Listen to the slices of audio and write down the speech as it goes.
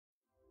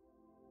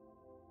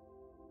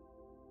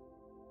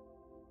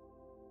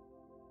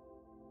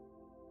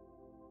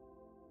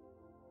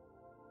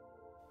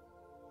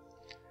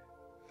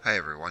Hi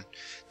everyone.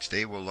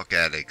 Today we'll look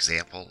at an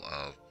example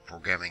of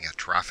programming a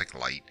traffic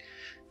light,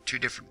 two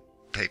different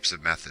types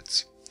of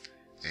methods.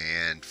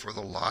 And for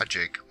the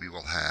logic, we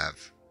will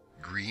have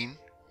green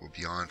will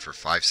be on for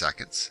 5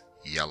 seconds,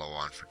 yellow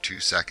on for 2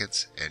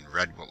 seconds, and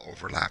red will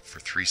overlap for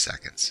 3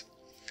 seconds.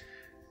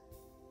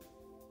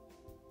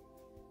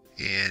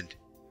 And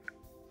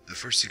the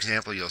first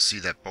example, you'll see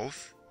that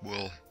both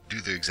will do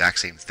the exact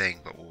same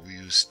thing, but we'll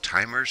use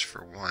timers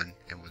for one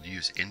and we'll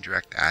use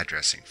indirect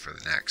addressing for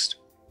the next.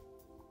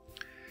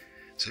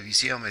 So if you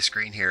see on my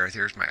screen here,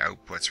 here's my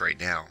outputs right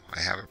now. I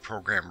have a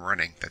program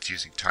running that's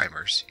using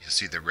timers. You'll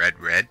see the red,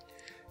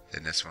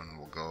 then this one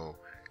will go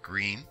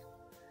green,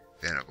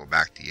 then it'll go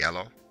back to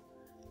yellow,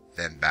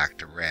 then back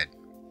to red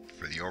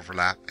for the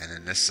overlap, and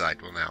then this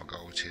side will now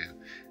go to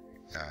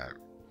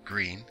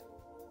green,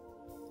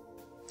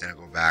 then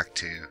it'll go back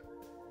to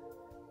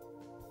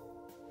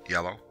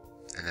yellow,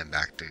 and then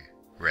back to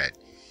red.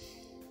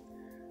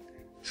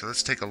 So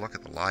let's take a look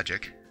at the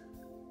logic.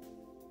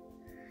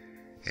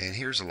 And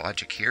here's the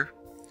logic here.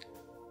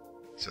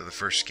 So the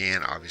first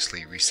scan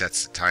obviously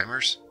resets the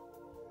timers.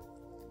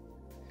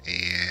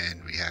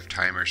 And we have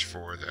timers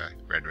for the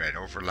red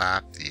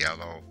overlap, the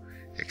yellow,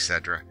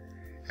 etc.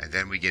 And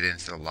then we get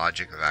into the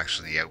logic of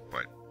actually the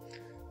output.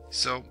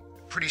 So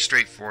pretty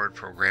straightforward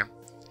program.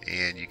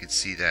 And you can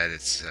see that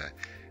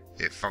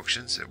it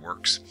functions, it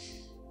works.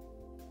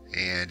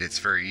 And it's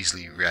very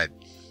easily read.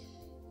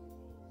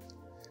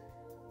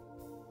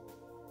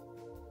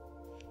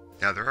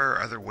 Now there are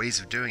other ways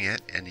of doing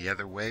it, and the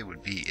other way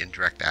would be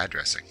indirect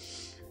addressing.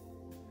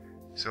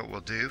 So what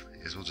we'll do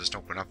is we'll just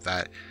open up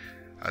that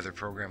other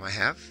program I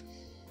have.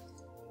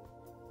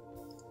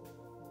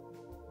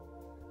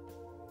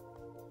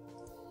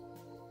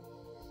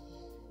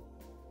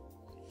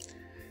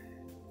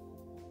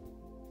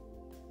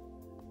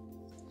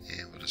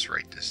 And we'll just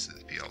write this to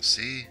the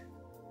PLC.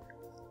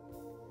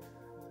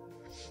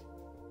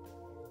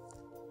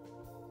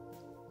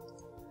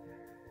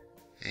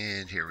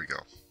 And here we go.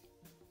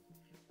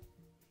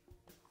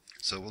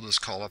 So we'll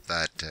just call up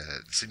that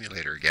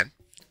simulator again,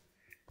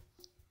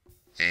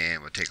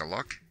 and we'll take a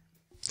look.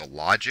 The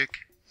logic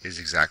is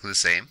exactly the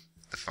same.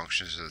 The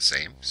functions are the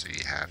same. So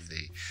you have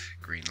the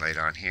green light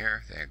on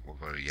here, then we'll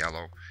go to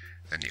yellow,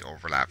 then the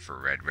overlap for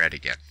red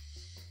again.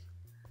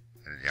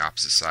 And on the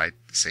opposite side,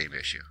 the same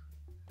issue.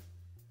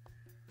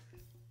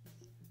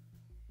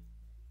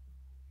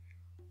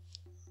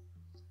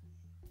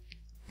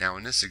 Now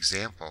in this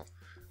example,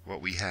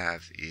 what we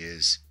have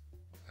is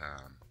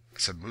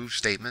some move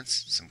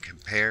statements, some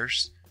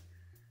compares,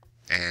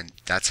 and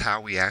that's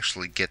how we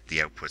actually get the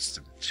outputs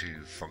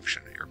to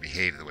function or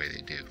behave the way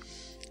they do.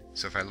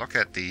 So if I look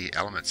at the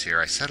elements here,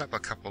 I set up a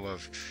couple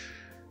of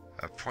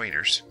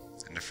pointers,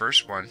 and the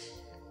first one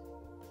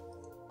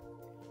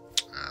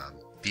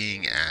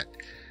being at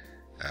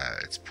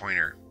its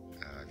pointer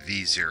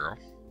V0,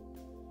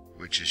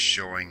 which is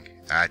showing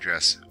the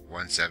address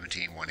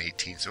 117,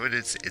 118. So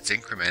it's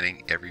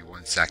incrementing every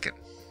 1 second.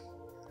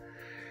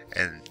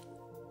 And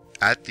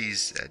at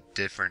these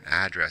different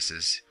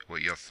addresses,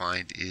 what you'll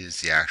find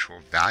is the actual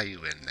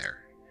value in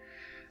there.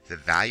 The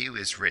value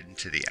is written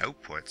to the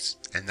outputs,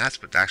 and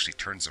that's what actually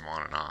turns them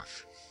on and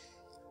off.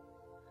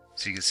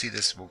 So you can see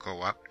this will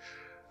go up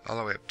all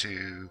the way up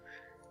to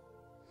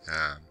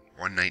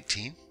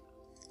 119,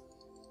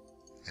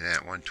 and then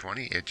at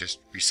 120 it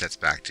just resets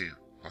back to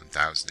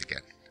 1000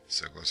 again.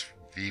 So it goes from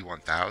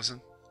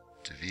V1000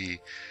 to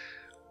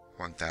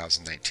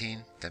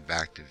V1019, then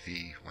back to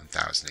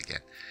V1000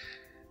 again.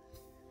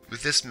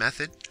 With this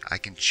method, I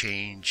can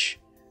change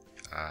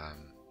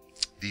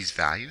these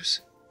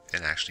values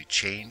and actually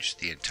change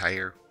the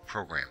entire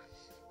program.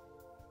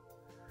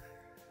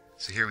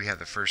 So here we have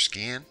the first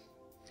scan.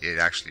 It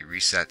actually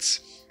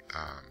resets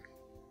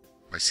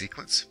my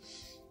sequence.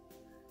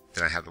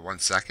 Then I have the 1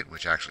 second,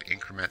 which actually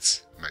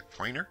increments my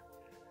pointer.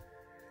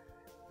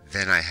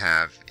 Then I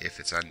have, if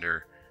it's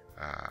under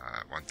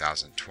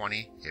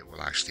 1020, it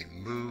will actually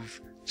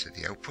move to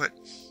the output.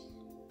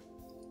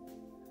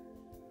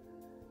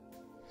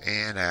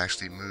 And I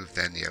actually move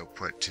then the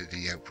output to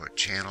the output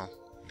channel,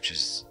 which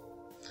is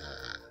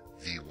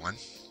V1.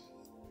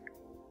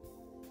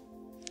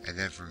 And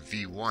then from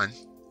V1,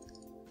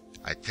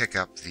 I pick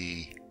up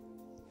the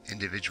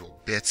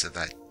individual bits of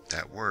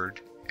that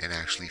word and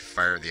actually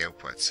fire the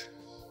outputs.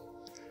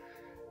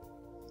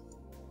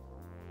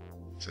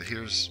 So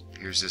here's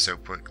this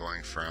output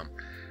going from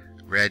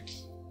red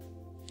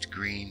to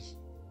green,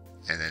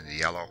 and then to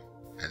yellow,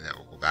 and then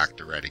we'll go back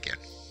to red again.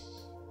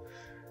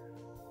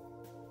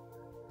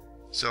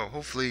 So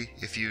hopefully,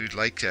 if you'd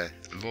like a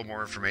little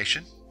more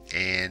information,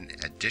 and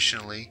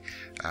additionally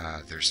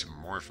there's some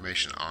more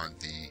information on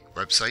the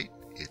website.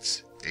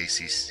 It's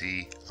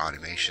ACC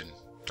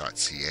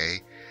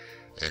Automation.ca,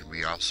 and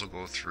we also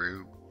go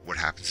through what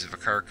happens if a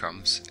car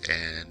comes,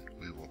 and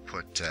we will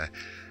put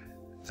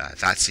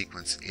that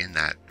sequence in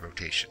that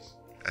rotation,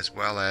 as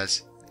well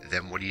as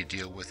then what do you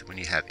deal with when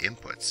you have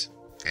inputs,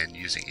 and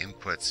using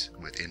inputs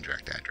with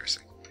indirect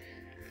addressing.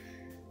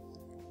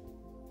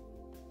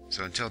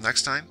 So until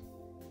next time,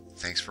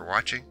 thanks for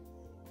watching.